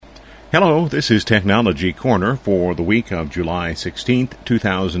Hello, this is Technology Corner for the week of July 16th,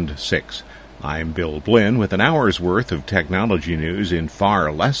 2006. I'm Bill Blinn with an hour's worth of technology news in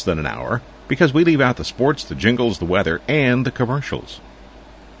far less than an hour, because we leave out the sports, the jingles, the weather, and the commercials.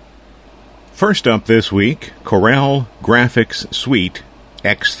 First up this week, Corel Graphics Suite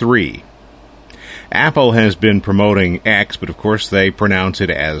X3. Apple has been promoting X, but of course they pronounce it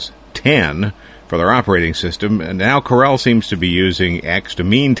as 10 for their operating system, and now Corel seems to be using X to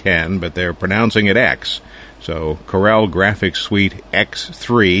mean 10, but they're pronouncing it X. So Corel Graphics Suite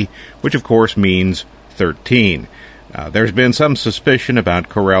X3, which of course means 13. There's been some suspicion about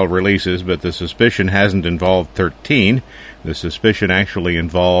Corel releases, but the suspicion hasn't involved 13. The suspicion actually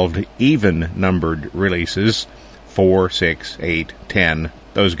involved even-numbered releases, 4, 6, 8, 10,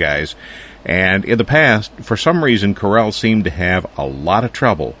 those guys. And in the past, for some reason, Corel seemed to have a lot of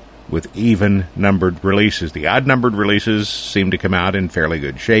trouble with even-numbered releases. The odd-numbered releases seem to come out in fairly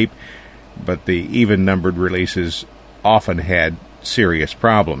good shape, but the even-numbered releases often had serious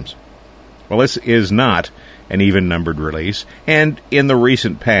problems. Well, this is not an even-numbered release, and in the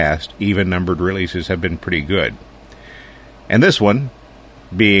recent past, even-numbered releases have been pretty good. And this one,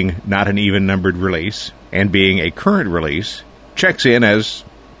 being not an even-numbered release, and being a current release, checks in as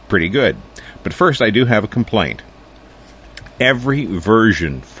pretty good. But first, I do have a complaint. Every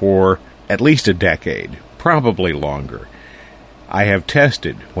version for at least a decade, probably longer, I have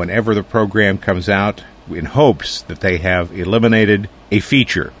tested whenever the program comes out in hopes that they have eliminated a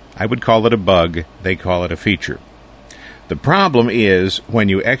feature. I would call it a bug, they call it a feature. The problem is when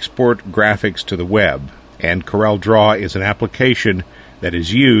you export graphics to the web, and CorelDRAW is an application that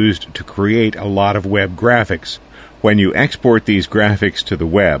is used to create a lot of web graphics. When you export these graphics to the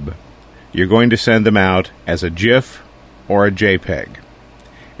web, you're going to send them out as a GIF or a JPEG.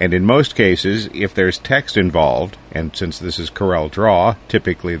 And in most cases, if there's text involved, and since this is CorelDRAW,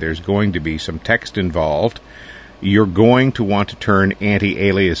 typically there's going to be some text involved, you're going to want to turn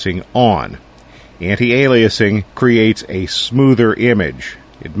anti-aliasing on. Anti-aliasing creates a smoother image.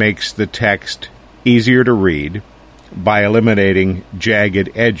 It makes the text easier to read by eliminating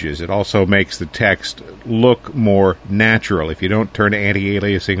jagged edges. It also makes the text look more natural. If you don't turn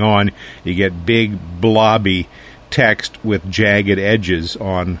anti-aliasing on, you get big, blobby text with jagged edges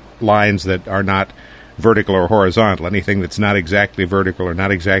on lines that are not vertical or horizontal. Anything that's not exactly vertical or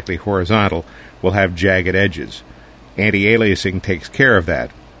not exactly horizontal will have jagged edges. Anti-aliasing takes care of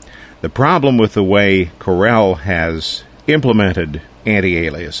that. The problem with the way Corel has implemented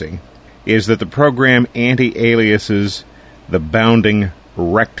anti-aliasing is that the program anti-aliases the bounding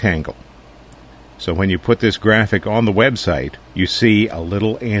rectangle. So when you put this graphic on the website, you see a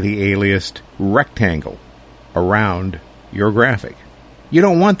little anti-aliased rectangle around your graphic. You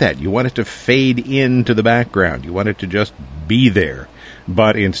don't want that. You want it to fade into the background. You want it to just be there.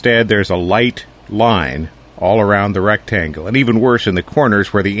 But instead, there's a light line all around the rectangle. And even worse, in the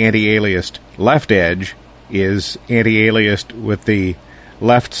corners where the anti-aliased left edge is anti-aliased with the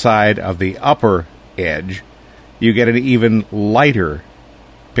left side of the upper edge, you get an even lighter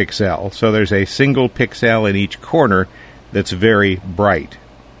pixel. So there's a single pixel in each corner that's very bright.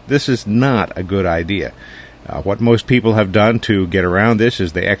 This is not a good idea. What most people have done to get around this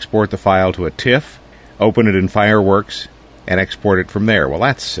is they export the file to a TIFF, open it in Fireworks, and export it from there. Well,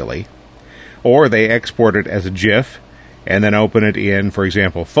 that's silly. Or they export it as a GIF, and then open it in, for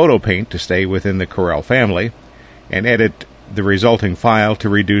example, PhotoPaint to stay within the Corel family, and edit the resulting file to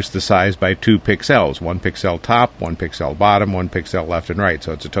reduce the size by 2 pixels. 1 pixel top, 1 pixel bottom, 1 pixel left and right.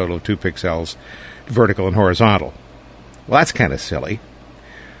 So it's a total of 2 pixels vertical and horizontal. Well, that's kind of silly.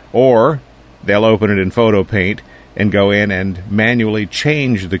 Or they'll open it in PhotoPaint and go in and manually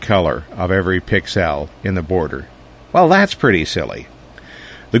change the color of every pixel in the border. Well, that's pretty silly.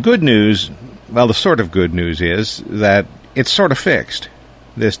 The good news, well, the sort of good news is that it's sort of fixed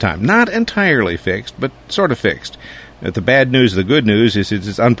this time. Not entirely fixed, but sort of fixed. The bad news, the good news, is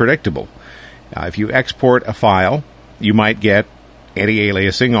it's unpredictable. If you export a file, you might get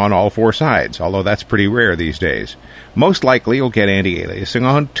anti-aliasing on all 4 sides, although that's pretty rare these days. Most likely you'll get anti-aliasing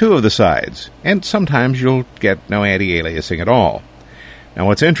on 2 of the sides, and sometimes you'll get no anti-aliasing at all. Now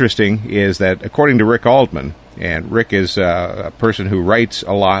what's interesting is that according to Rick Altman, and Rick is a person who writes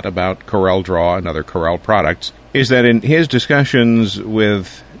a lot about CorelDRAW and other Corel products, is that in his discussions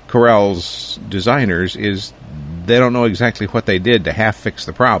with Corel's designers is they don't know exactly what they did to half fix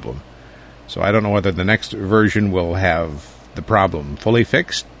the problem. So I don't know whether the next version will have the problem fully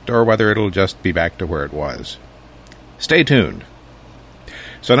fixed or whether it'll just be back to where it was. Stay tuned.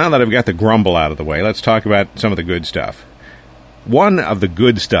 So now that I've got the grumble out of the way, let's talk about some of the good stuff. One of the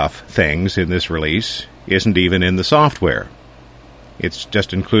good stuff things in this release isn't even in the software. It's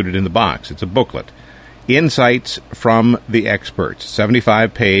just included in the box. It's a booklet. Insights from the Experts,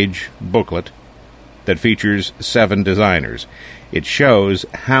 75-page booklet that features 7 designers. It shows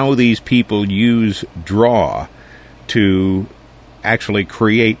how these people use Draw to actually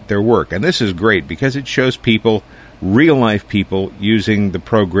create their work. And this is great because it shows people, real-life people, using the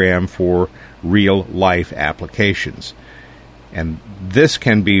program for real-life applications. And this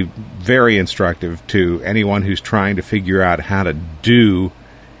can be very instructive to anyone who's trying to figure out how to do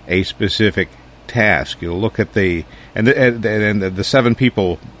a specific task. You'll look at the 7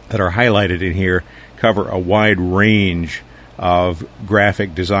 people that are highlighted in here cover a wide range of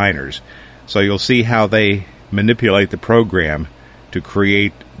graphic designers. So you'll see how they manipulate the program to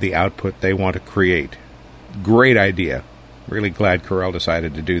create the output they want to create. Great idea. Really glad Corel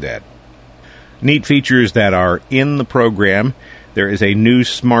decided to do that. Neat features that are in the program. There is a new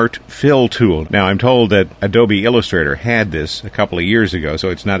Smart Fill tool. Now, I'm told that Adobe Illustrator had this a couple of years ago, so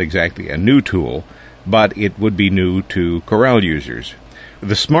it's not exactly a new tool, but it would be new to Corel users.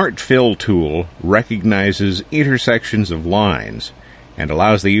 The Smart Fill tool recognizes intersections of lines and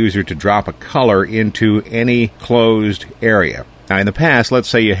allows the user to drop a color into any closed area. Now, in the past, let's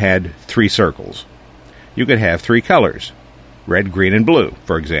say you had 3 circles. You could have 3 colors, red, green, and blue,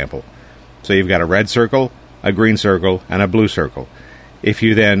 for example. So you've got a red circle, a green circle, and a blue circle. If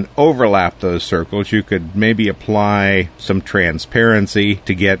you then overlap those circles, you could maybe apply some transparency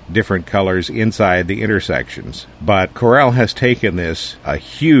to get different colors inside the intersections. But Corel has taken this a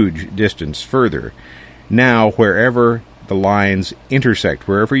huge distance further. Now, wherever the lines intersect,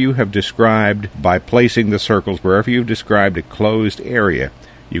 wherever you have described, by placing the circles, wherever you've described a closed area,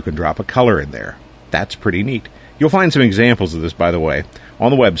 you can drop a color in there. That's pretty neat. You'll find some examples of this, by the way, on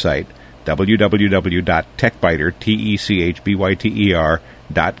the website,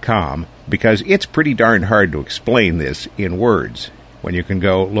 www.techbyter.com, because it's pretty darn hard to explain this in words when you can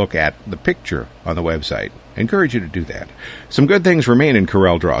go look at the picture on the website. I encourage you to do that. Some good things remain in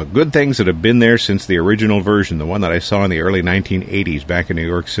CorelDRAW, good things that have been there since the original version, the one that I saw in the early 1980s back in New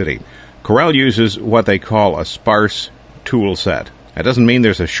York City. Corel uses what they call a sparse tool set. That doesn't mean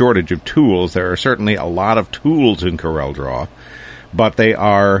there's a shortage of tools. There are certainly a lot of tools in CorelDRAW, but they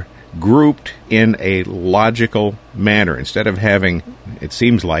are grouped in a logical manner. Instead of having, it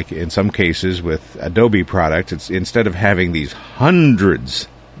seems like in some cases with Adobe products, it's instead of having these hundreds,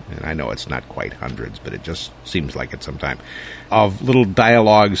 and I know it's not quite hundreds, but it just seems like it sometimes, of little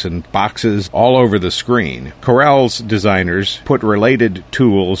dialogues and boxes all over the screen, Corel's designers put related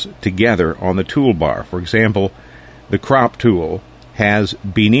tools together on the toolbar. For example, the crop tool has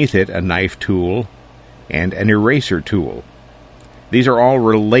beneath it a knife tool and an eraser tool. These are all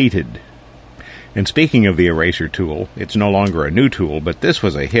related. And speaking of the eraser tool, it's no longer a new tool, but this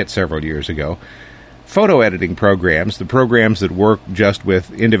was a hit several years ago. Photo editing programs, the programs that work just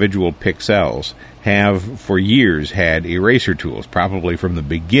with individual pixels, have for years had eraser tools. Probably from the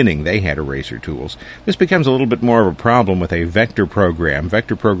beginning they had eraser tools. This becomes a little bit more of a problem with a vector program.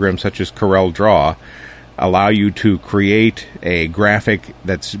 Vector programs such as CorelDRAW allow you to create a graphic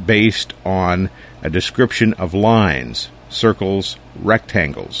that's based on a description of lines, circles,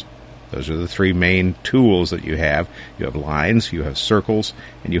 rectangles. Those are the 3 main tools that you have. You have lines, you have circles,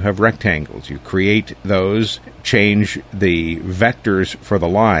 and you have rectangles. You create those, change the vectors for the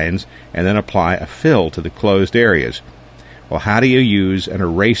lines, and then apply a fill to the closed areas. Well, how do you use an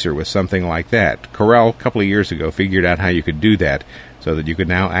eraser with something like that? Corel, a couple of years ago, figured out how you could do that so that you could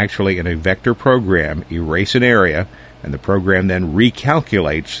now actually, in a vector program, erase an area, and the program then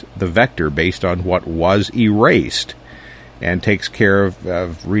recalculates the vector based on what was erased and takes care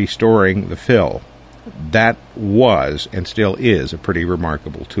of restoring the fill. That was, and still is, a pretty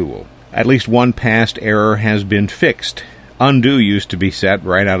remarkable tool. At least one past error has been fixed. Undo used to be set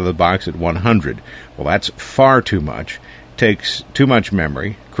right out of the box at 100. Well, that's far too much. Takes too much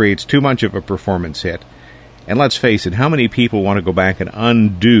memory, creates too much of a performance hit. And let's face it, how many people want to go back and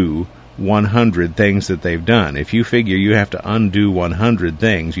undo 100 things that they've done? If you figure you have to undo 100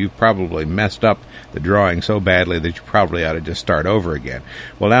 things, you've probably messed up the drawing so badly that you probably ought to just start over again.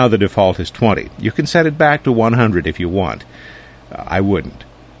 Well, now the default is 20. You can set it back to 100 if you want. I wouldn't.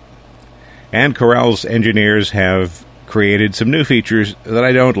 And Corel's engineers have created some new features that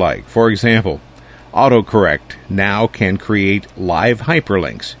I don't like. For example, autocorrect now can create live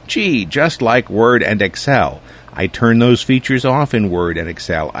hyperlinks. Gee, just like Word and Excel. I turn those features off in Word and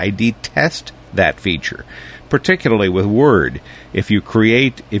Excel. I detest that feature, particularly with Word. If you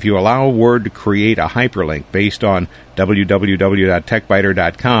allow Word to create a hyperlink based on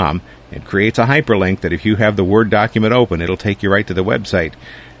www.techbyter.com, it creates a hyperlink that if you have the Word document open, it'll take you right to the website.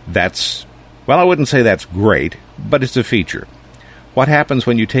 That's, well, I wouldn't say that's great, but it's a feature. What happens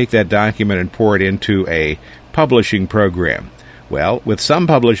when you take that document and pour it into a publishing program? Well, with some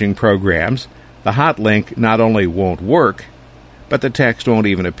publishing programs, the hot link not only won't work, but the text won't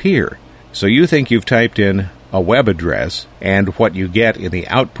even appear. So you think you've typed in a web address, and what you get in the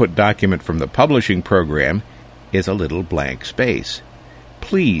output document from the publishing program is a little blank space.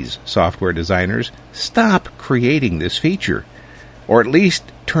 Please, software designers, stop creating this feature, or at least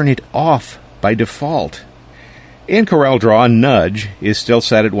turn it off by default. In CorelDRAW, nudge is still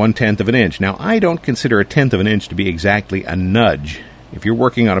set at 1/10 of an inch. Now, I don't consider a tenth of an inch to be exactly a nudge. If you're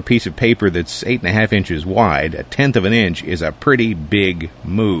working on a piece of paper that's 8.5 inches wide, a tenth of an inch is a pretty big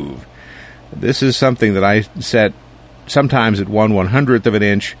move. This is something that I set sometimes at 1/100th of an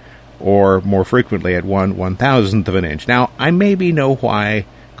inch, or more frequently at 1/1000th of an inch. Now, I maybe know why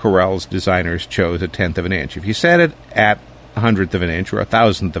Corel's designers chose a tenth of an inch. If you set it at 100th of an inch or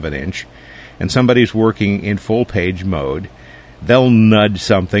 1,000th of an inch, and somebody's working in full-page mode, they'll nudge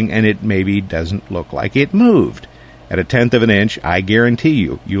something and it maybe doesn't look like it moved. At a tenth of an inch, I guarantee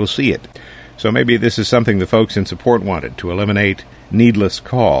you'll see it. So maybe this is something the folks in support wanted, to eliminate needless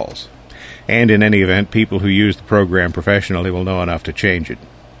calls. And in any event, people who use the program professionally will know enough to change it.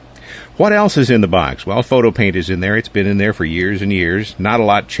 What else is in the box? Well, PhotoPaint is in there. It's been in there for years and years. Not a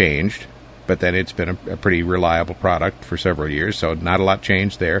lot changed, but then it's been a pretty reliable product for several years, so not a lot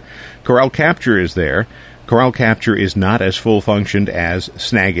changed there. Corel Capture is there. Corel Capture is not as full-functioned as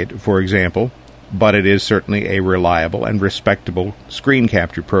Snagit, for example, but it is certainly a reliable and respectable screen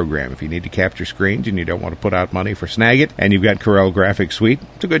capture program. If you need to capture screens and you don't want to put out money for Snagit, and you've got Corel Graphics Suite,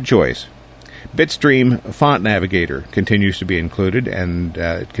 it's a good choice. Bitstream Font Navigator continues to be included, and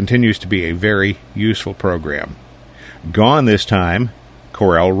it continues to be a very useful program. Gone this time,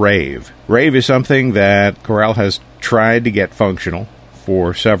 Corel Rave. Rave is something that Corel has tried to get functional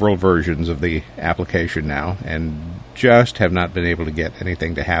for several versions of the application now, and just have not been able to get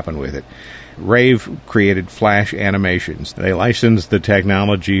anything to happen with it. Rave created Flash animations. They licensed the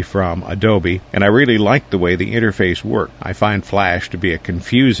technology from Adobe, and I really liked the way the interface worked. I find Flash to be a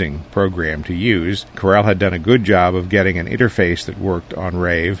confusing program to use. Corel had done a good job of getting an interface that worked on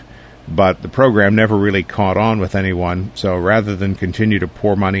Rave, but the program never really caught on with anyone, so rather than continue to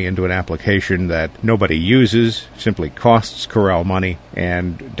pour money into an application that nobody uses, simply costs Corel money,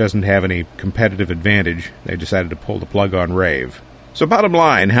 and doesn't have any competitive advantage, they decided to pull the plug on Rave. So bottom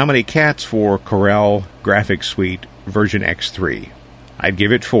line, how many cats for Corel Graphics Suite version X3? I'd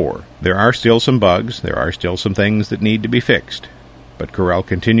give it 4. There are still some bugs, there are still some things that need to be fixed, but Corel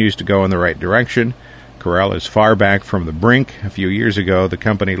continues to go in the right direction. Corel is far back from the brink. A few years ago, the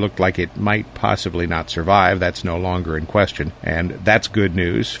company looked like it might possibly not survive. That's no longer in question, and that's good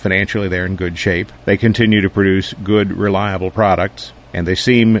news. Financially, they're in good shape. They continue to produce good, reliable products, and they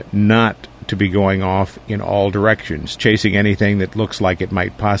seem not to be going off in all directions, chasing anything that looks like it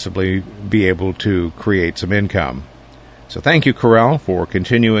might possibly be able to create some income. So thank you, Corel, for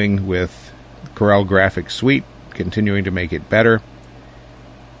continuing with Corel Graphics Suite, continuing to make it better.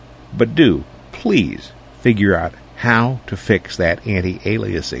 But do, please, figure out how to fix that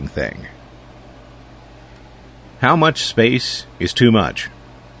anti-aliasing thing. How much space is too much?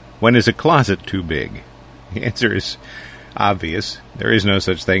 When is a closet too big? The answer is obvious. There is no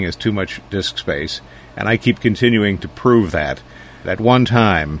such thing as too much disk space, and I keep continuing to prove that. At one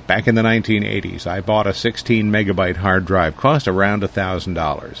time, back in the 1980s, I bought a 16-megabyte hard drive. Cost around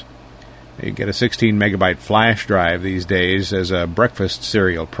 $1,000. You get a 16-megabyte flash drive these days as a breakfast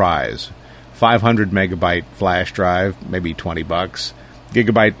cereal prize. 500-megabyte flash drive, maybe $20.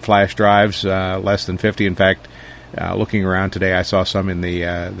 Gigabyte flash drives, less than $50. In fact, looking around today, I saw some in the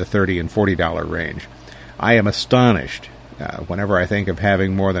 $30 and $40 range. I am astonished whenever I think of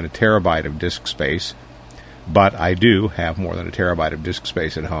having more than a terabyte of disk space, but I do have more than a terabyte of disk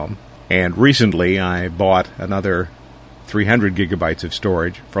space at home. And recently, I bought another 300 gigabytes of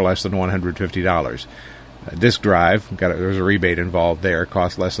storage for less than $150. A disk drive, there was a rebate involved there,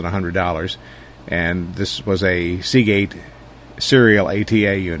 cost less than $100, and this was a Seagate serial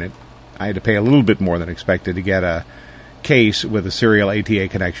ATA unit. I had to pay a little bit more than expected to get a case with a serial ATA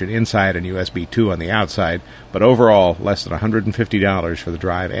connection inside and USB 2 on the outside, but overall less than $150 for the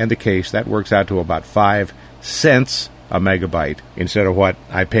drive and the case. That works out to about 5 cents a megabyte instead of what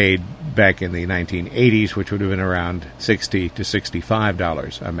I paid back in the 1980s, which would have been around $60 to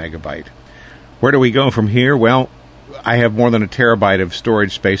 $65 a megabyte. Where do we go from here? Well, I have more than a terabyte of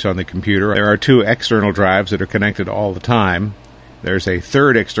storage space on the computer. There are 2 external drives that are connected all the time. There's a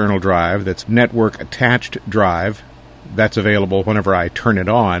third external drive that's network-attached drive. That's available whenever I turn it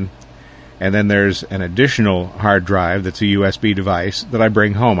on. And then there's an additional hard drive that's a USB device that I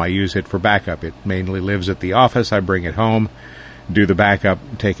bring home. I use it for backup. It mainly lives at the office. I bring it home. do the backup,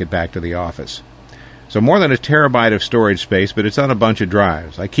 and take it back to the office. So more than a terabyte of storage space, but it's on a bunch of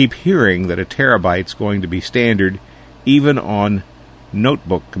drives. I keep hearing that a terabyte's going to be standard even on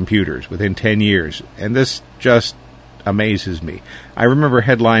notebook computers within 10 years, and this just amazes me. I remember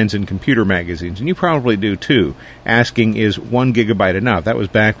headlines in computer magazines, and you probably do too, asking, is 1 gigabyte enough? That was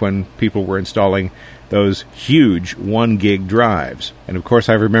back when people were installing those huge 1 gig drives. And of course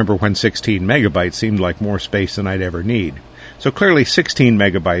I remember when 16 megabytes seemed like more space than I'd ever need. So clearly 16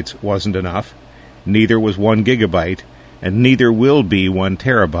 megabytes wasn't enough. Neither was 1 gigabyte, and neither will be 1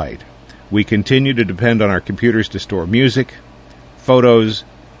 terabyte. We continue to depend on our computers to store music, photos,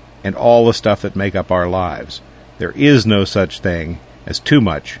 and all the stuff that make up our lives. There is no such thing as too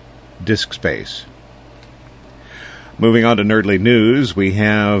much disk space. Moving on to Nerdly News, we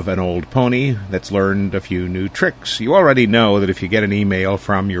have an old pony that's learned a few new tricks. You already know that if you get an email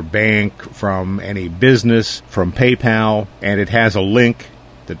from your bank, from any business, from PayPal, and it has a link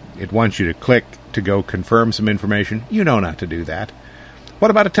that it wants you to click to go confirm some information, you know not to do that. What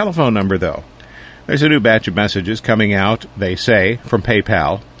about a telephone number, though? There's a new batch of messages coming out, they say, from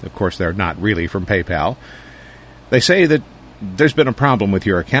PayPal. Of course, they're not really from PayPal. They say that there's been a problem with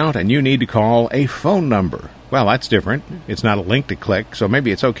your account and you need to call a phone number. Well, that's different. It's not a link to click, so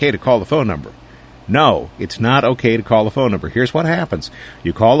maybe it's okay to call the phone number. No, it's not okay to call the phone number. Here's what happens.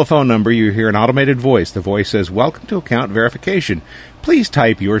 You call the phone number, you hear an automated voice. The voice says, "Welcome to account verification. Please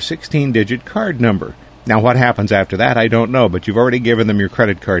type your 16-digit card number." Now, what happens after that, I don't know, but you've already given them your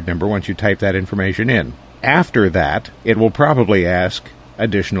credit card number once you type that information in. After that, it will probably ask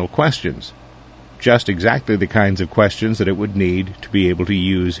additional questions. Just exactly the kinds of questions that it would need to be able to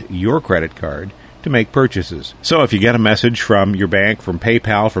use your credit card to make purchases. So if you get a message from your bank, from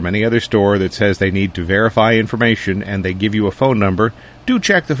PayPal, from any other store that says they need to verify information and they give you a phone number, do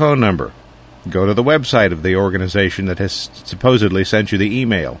check the phone number. Go to the website of the organization that has supposedly sent you the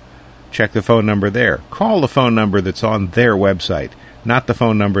email. Check the phone number there. Call the phone number that's on their website, not the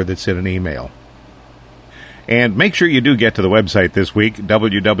phone number that's in an email. And make sure you do get to the website this week,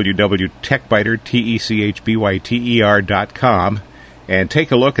 www.techbyter.com, and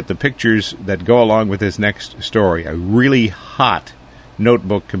take a look at the pictures that go along with this next story. A really hot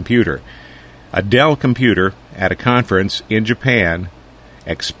notebook computer. A Dell computer at a conference in Japan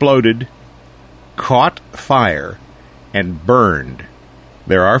exploded, caught fire, and burned.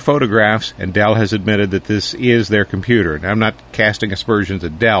 There are photographs, and Dell has admitted that this is their computer. And I'm not casting aspersions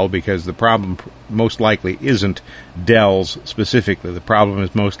at Dell because the problem most likely isn't Dell's specifically. The problem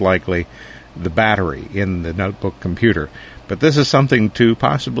is most likely the battery in the notebook computer. But this is something to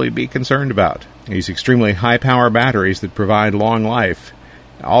possibly be concerned about. These extremely high-power batteries that provide long life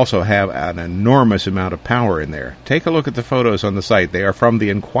also have an enormous amount of power in there. Take a look at the photos on the site. They are from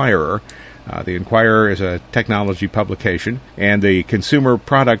the Inquirer. The Inquirer is a technology publication, and the Consumer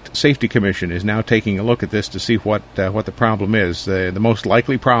Product Safety Commission is now taking a look at this to see what the problem is. The most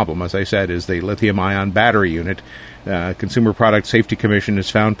likely problem, as I said, is the lithium-ion battery unit. Consumer Product Safety Commission has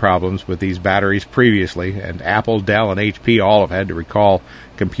found problems with these batteries previously, and Apple, Dell, and HP all have had to recall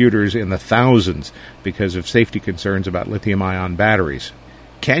computers in the thousands because of safety concerns about lithium-ion batteries.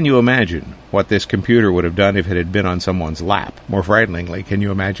 Can you imagine what this computer would have done if it had been on someone's lap? More frighteningly, can you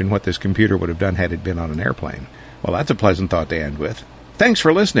imagine what this computer would have done had it been on an airplane? Well, that's a pleasant thought to end with. Thanks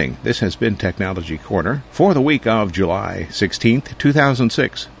for listening. This has been Technology Corner for the week of July 16th,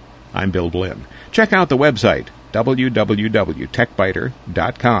 2006. I'm Bill Blinn. Check out the website,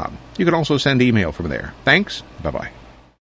 www.techbyter.com. You can also send email from there. Thanks. Bye-bye.